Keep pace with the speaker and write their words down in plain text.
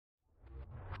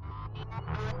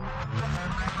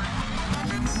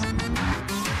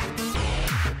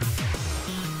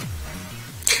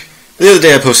The other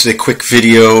day I posted a quick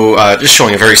video just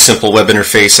showing a very simple web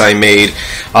interface I made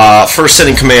for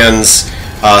setting commands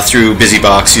through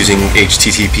BusyBox using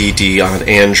HTTPD on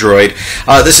Android.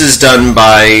 This is done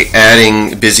by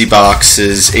adding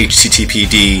BusyBox's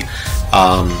HTTPD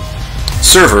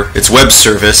server, its web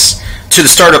service, to the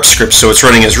startup script so it's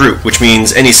running as root, which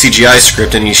means any CGI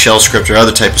script, any shell script or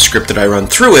other type of script that I run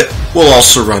through it will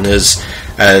also run as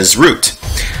root.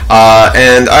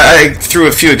 And I threw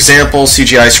a few example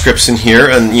CGI scripts in here,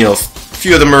 and a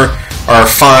few of them are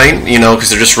fine, because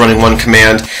they're just running one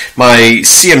command. My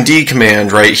CMD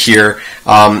command right here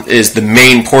is the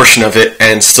main portion of it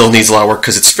and still needs a lot of work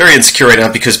because it's very insecure right now,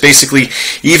 because basically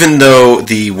even though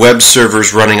the web server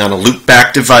is running on a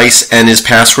loopback device and is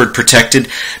password protected,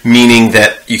 meaning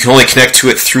that you can only connect to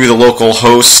it through the local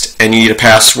host and you need a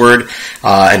password,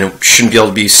 and it shouldn't be able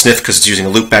to be sniffed because it's using a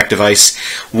loopback device.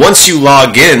 Once you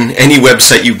log in, any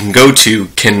website you can go to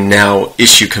can now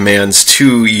issue commands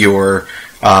to your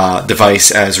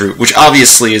device as root, which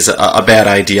obviously is a bad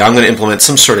idea. I'm going to implement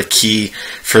some sort of key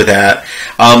for that.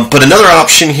 But another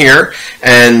option here,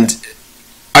 and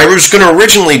I was going to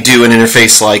originally do an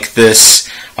interface like this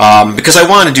because I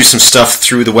wanted to do some stuff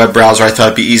through the web browser. I thought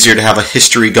it'd be easier to have a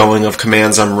history going of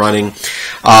commands I'm running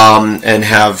and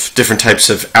have different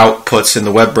types of outputs in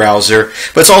the web browser.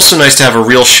 But it's also nice to have a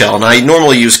real shell, and I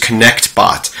normally use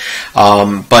ConnectBot.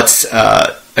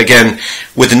 Again,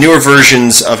 with the newer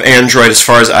versions of Android, as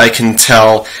far as I can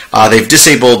tell, they've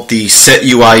disabled the set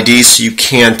UID, so you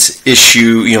can't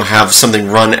issue, have something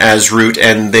run as root,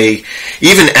 and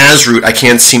even as root, I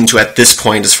can't seem to, at this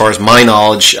point, as far as my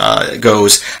knowledge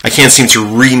goes, I can't seem to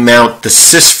remount the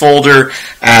sys folder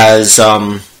as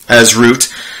root,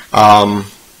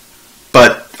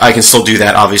 but I can still do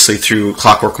that, obviously, through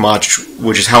Clockwork Mod,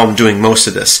 which is how I'm doing most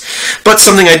of this. But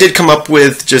something I did come up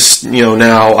with just,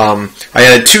 now, I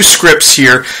added two scripts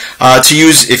here to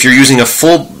use if you're using a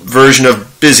full version of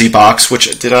BusyBox,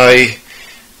 which did I...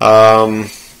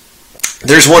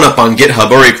 there's one up on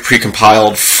GitHub already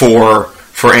precompiled for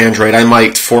Android. I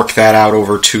might fork that out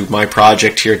over to my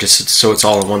project here just so it's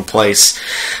all in one place.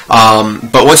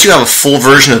 But once you have a full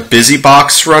version of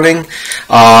BusyBox running,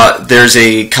 there's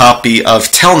a copy of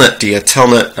Telnet, a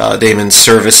Telnet daemon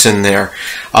service in there,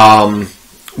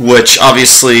 which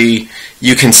obviously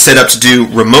you can set up to do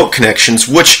remote connections,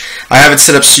 which I have it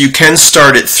set up so you can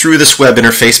start it through this web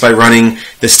interface by running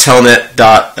this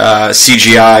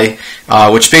telnet.cgi,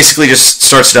 which basically just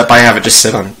starts it up. I have it just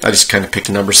set on, I just kind of picked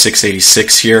a number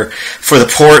 686 here for the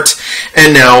port,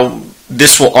 and now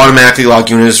this will automatically log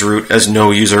you in as root as no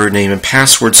username and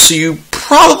password. So you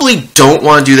probably don't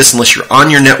want to do this unless you're on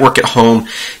your network at home,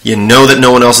 you know that no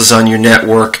one else is on your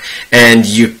network, and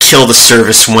you kill the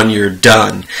service when you're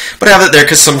done. But I have it there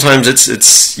because sometimes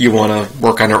it's you want to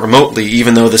work on it remotely,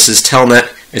 even though this is Telnet,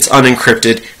 it's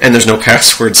unencrypted, and there's no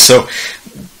password. So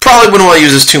probably wouldn't want to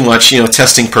use this too much,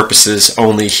 testing purposes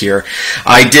only here.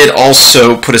 I did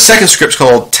also put a second script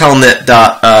called telnet_d_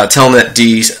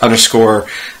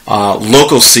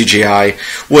 local CGI,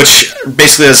 which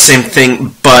basically does the same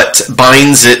thing but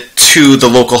binds it to the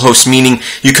local host, meaning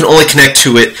you can only connect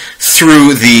to it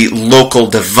through the local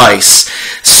device.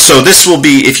 So this will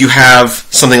be if you have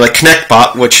something like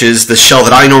ConnectBot, which is the shell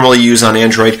that I normally use on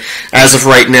Android. As of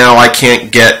right now, I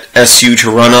can't get SU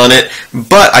to run on it,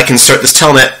 but I can start this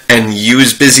Telnet and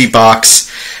use BusyBox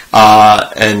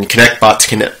and ConnectBot to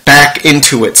connect back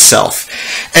into itself.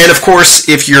 And of course,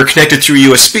 if you're connected through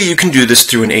USB, you can do this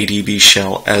through an ADB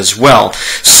shell as well.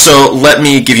 So let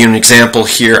me give you an example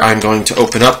here. I'm going to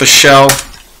open up a shell,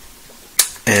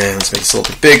 and let's make this a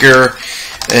little bit bigger,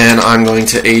 and I'm going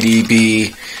to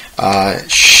ADB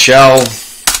shell,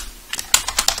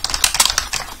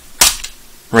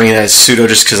 running it as sudo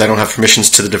just because I don't have permissions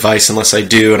to the device unless I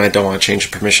do, and I don't want to change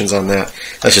the permissions on that.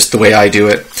 That's just the way I do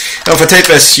it. Now if I type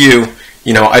SU,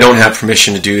 I don't have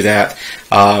permission to do that,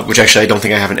 which actually I don't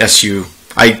think I have an SU.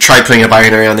 I tried putting a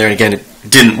binary on there, and again, it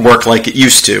didn't work like it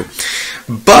used to.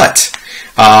 But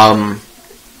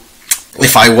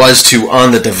if I was to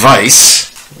on the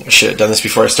device, I should have done this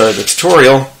before I started the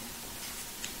tutorial.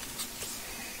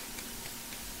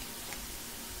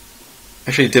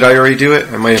 Actually, did I already do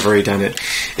it? I might have already done it.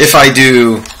 If I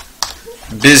do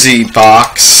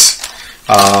BusyBox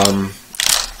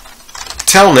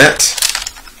Telnet,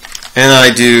 and I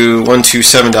do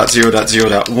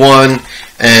 127.0.0.1,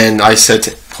 and I set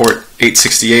to port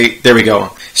 868, there we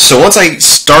go. So once I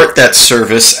start that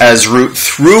service as root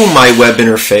through my web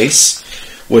interface,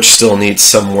 which still needs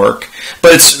some work,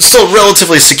 but it's still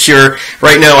relatively secure.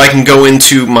 Right now I can go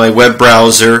into my web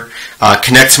browser,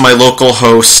 connect to my local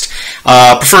host,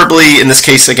 preferably in this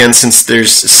case, again, since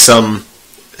there's some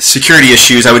security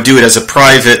issues, I would do it as a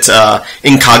private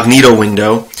incognito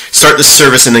window, start the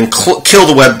service, and then kill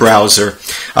the web browser.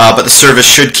 But the service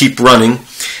should keep running,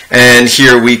 and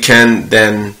here we can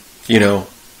then,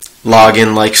 log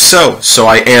in like so. So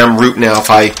I am root now.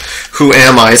 Who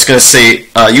am I? It's going to say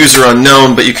user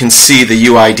unknown, but you can see the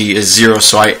UID is 0,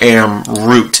 so I am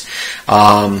root.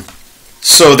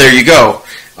 So there you go.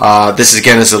 This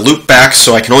again is a loopback,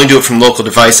 so I can only do it from local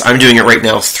device. I'm doing it right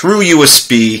now through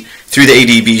USB, through the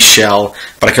ADB shell,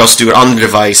 but I can also do it on the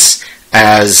device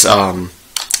as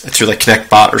through like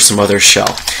ConnectBot or some other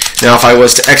shell. Now, if I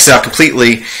was to exit out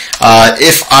completely,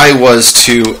 if I was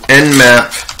to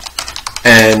nmap,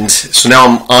 and so now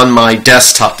I'm on my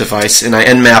desktop device, and I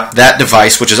nmap that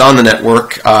device, which is on the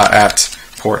network at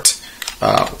port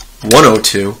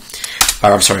 102,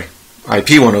 I'm sorry,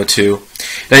 IP 102.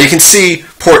 Now you can see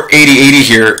port 8080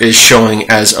 here is showing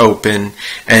as open,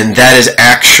 and that is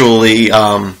actually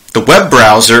the web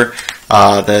browser,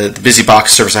 the BusyBox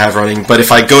service I have running. But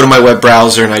if I go to my web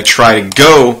browser and I try to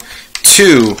go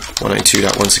to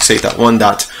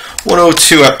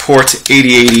 192.168.1.102 at port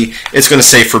 8080, it's going to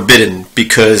say forbidden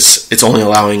because it's only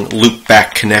allowing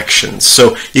loopback connections.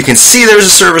 So you can see there's a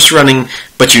service running,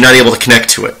 but you're not able to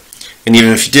connect to it. And even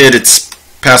if you did, it's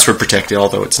password protected,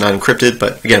 although it's not encrypted,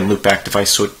 but again, loopback device,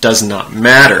 so it does not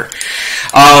matter.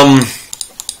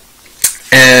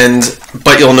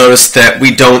 But you'll notice that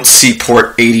we don't see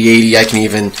port 8080. I can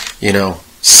even,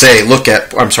 say, look at,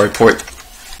 port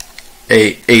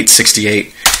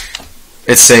 868.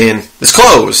 It's saying it's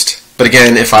closed. But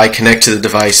again, if I connect to the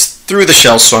device through the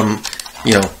shell, so I'm,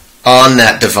 on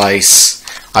that device,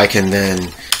 I can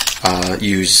then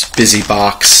use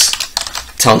BusyBox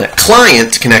Telnet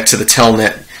client to connect to the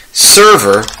Telnet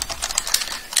server.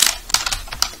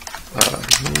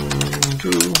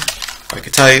 I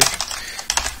could type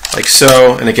like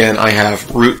so, and again I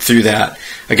have root through that.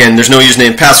 Again, there's no username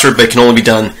and password, but it can only be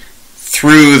done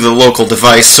through the local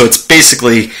device, so it's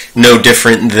basically no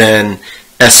different than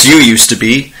SU used to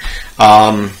be.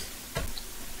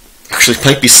 Actually, it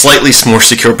might be slightly more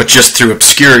secure, but just through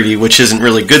obscurity, which isn't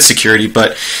really good security.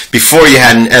 But before, you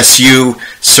had an SU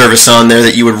service on there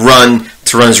that you would run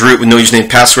to run as root with no username and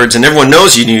passwords, and everyone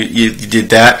knows you did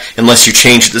that unless you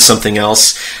changed it to something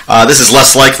else. This is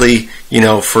less likely,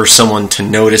 for someone to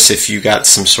notice if you got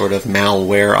some sort of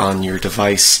malware on your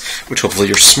device, which hopefully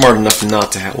you're smart enough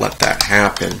not to let that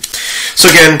happen. So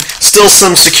again, still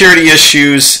some security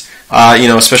issues,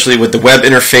 especially with the web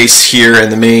interface here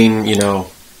and the main,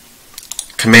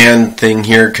 command thing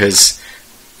here, because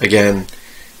again,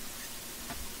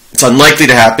 it's unlikely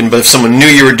to happen, but if someone knew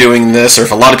you were doing this, or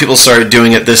if a lot of people started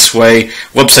doing it this way,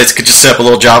 websites could just set up a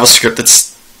little JavaScript that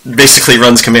basically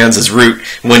runs commands as root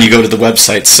when you go to the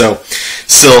website. So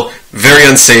still very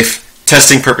unsafe.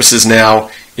 Testing purposes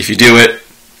now. If you do it,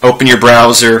 open your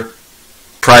browser,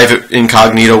 private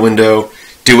incognito window,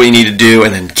 do what you need to do,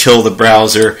 and then kill the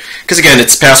browser. Because again,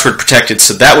 it's password protected,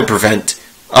 so that would prevent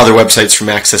other websites from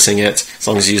accessing it, as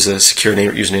long as you use a secure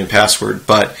username and password.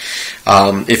 But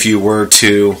if you were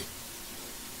to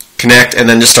connect and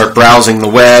then just start browsing the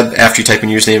web after you type in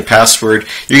your username and password,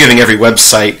 you're giving every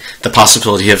website the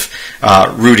possibility of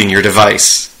rooting your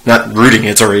device. Not rooting,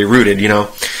 it's already rooted,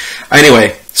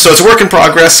 Anyway, so it's a work in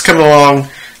progress, coming along.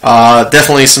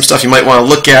 Definitely some stuff you might want to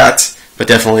look at, but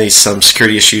definitely some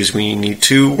security issues we need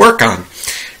to work on.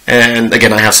 And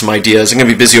again, I have some ideas. I'm going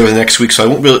to be busy over the next week, so I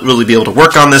won't really be able to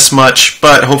work on this much,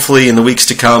 but hopefully in the weeks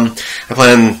to come, I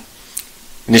plan on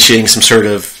initiating some sort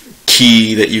of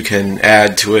key that you can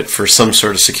add to it for some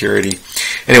sort of security.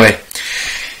 Anyway,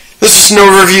 this is just an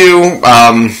overview.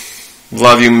 A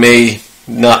lot of you may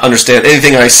not understand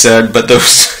anything I said, but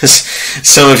those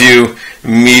some of you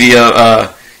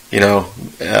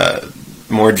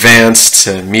more advanced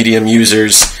medium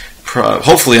users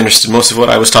hopefully understood most of what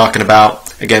I was talking about.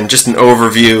 Again, just an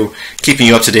overview, keeping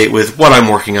you up to date with what I'm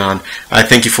working on. I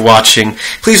thank you for watching.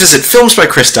 Please visit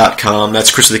filmsbychris.com.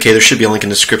 That's Chris with a K. There should be a link in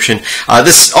the description. All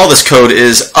this code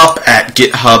is up at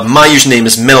GitHub. My username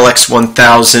is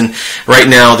MetalX1000. Right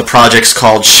now, the project's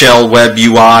called Shell Web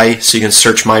UI, so you can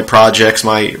search my projects,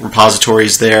 my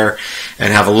repositories there,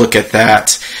 and have a look at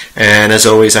that. And as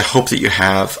always, I hope that you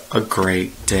have a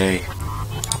great day.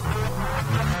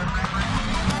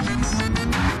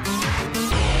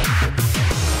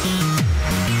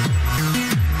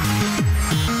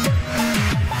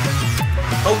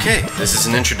 Okay, this is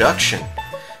an introduction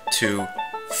to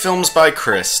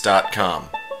filmsbychris.com.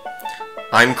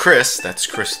 I'm Chris, that's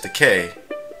Chris with the K.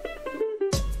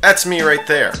 That's me right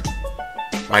there.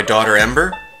 My daughter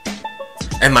Ember,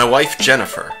 and my wife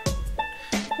Jennifer.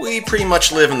 We pretty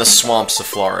much live in the swamps of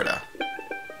Florida.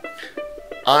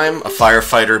 I'm a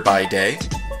firefighter by day,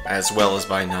 as well as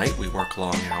by night. We work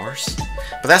long hours.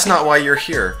 But that's not why you're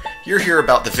here. You're here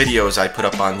about the videos I put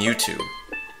up on YouTube.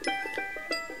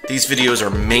 These videos are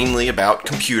mainly about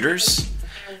computers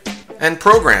and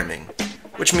programming,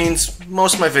 which means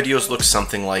most of my videos look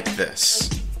something like this.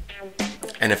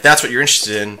 And if that's what you're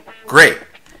interested in, great.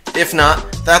 If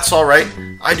not, that's alright.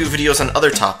 I do videos on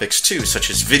other topics too, such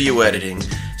as video editing,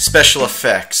 special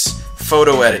effects,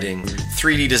 photo editing,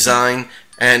 3D design,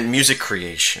 and music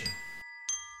creation.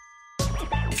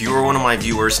 If you are one of my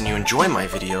viewers and you enjoy my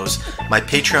videos, my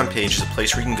Patreon page is a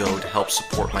place where you can go to help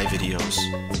support my videos.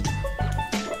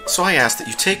 So I ask that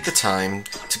you take the time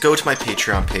to go to my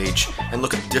Patreon page and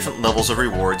look at different levels of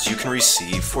rewards you can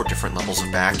receive for different levels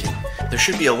of backing. There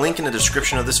should be a link in the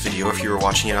description of this video if you are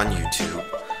watching it on YouTube.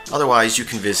 Otherwise, you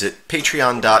can visit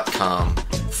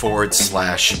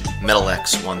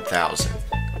patreon.com/MetalX1000.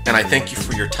 And I thank you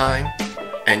for your time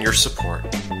and your support.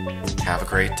 Have a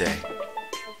great day.